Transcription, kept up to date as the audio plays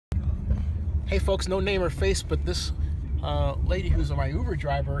Hey folks, no name or face, but this lady who's my Uber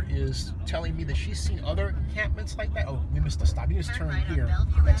driver is telling me that she's seen other encampments like that. Oh, we missed a stop. You just turn right here.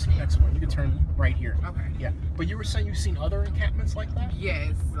 Next one. You can turn right here. Okay. Yeah. But you were saying you've seen other encampments like that?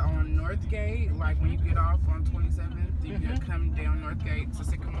 Yes, on Northgate, like when you get off on 27th, you just come down Northgate to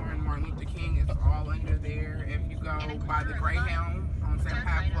Sycamore and Martin Luther King. It's all under there. If you go by the Greyhound on San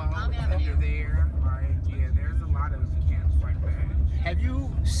Pablo, it's under there. Like, yeah, there's a lot of camps like that. Have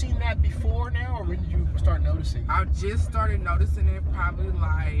you seen that before now, or when did you start noticing? I just started noticing it probably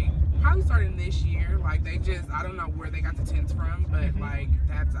starting this year. Like they just, I don't know where they got the tents from, but like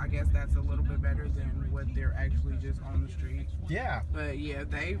I guess that's a little bit better than what they're actually just on the street. Yeah. But yeah,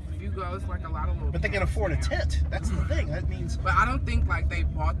 if you go, it's like a lot of little. But they can afford a tent. That's the thing. That means. But I don't think like they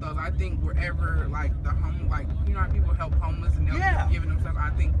bought those. I think wherever like the home, like you know how people help homeless and they're giving them stuff.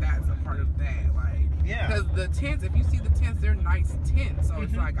 I think that's a part of that. Like. Yeah. Because the tents, if you see the tents, they're nice tents. So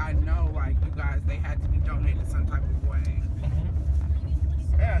it's like, I know, like, you guys, they had to be donated some type of way.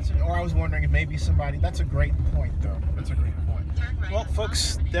 Yeah, or I was wondering if maybe somebody, that's a great point, though. That's a great point. Well,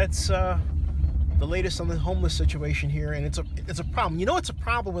 folks, that's the latest on the homeless situation here, and it's a problem. You know it's a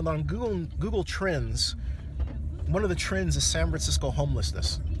problem when on Google Trends, one of the trends is San Francisco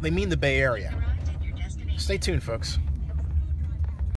homelessness. They mean the Bay Area. Stay tuned, folks.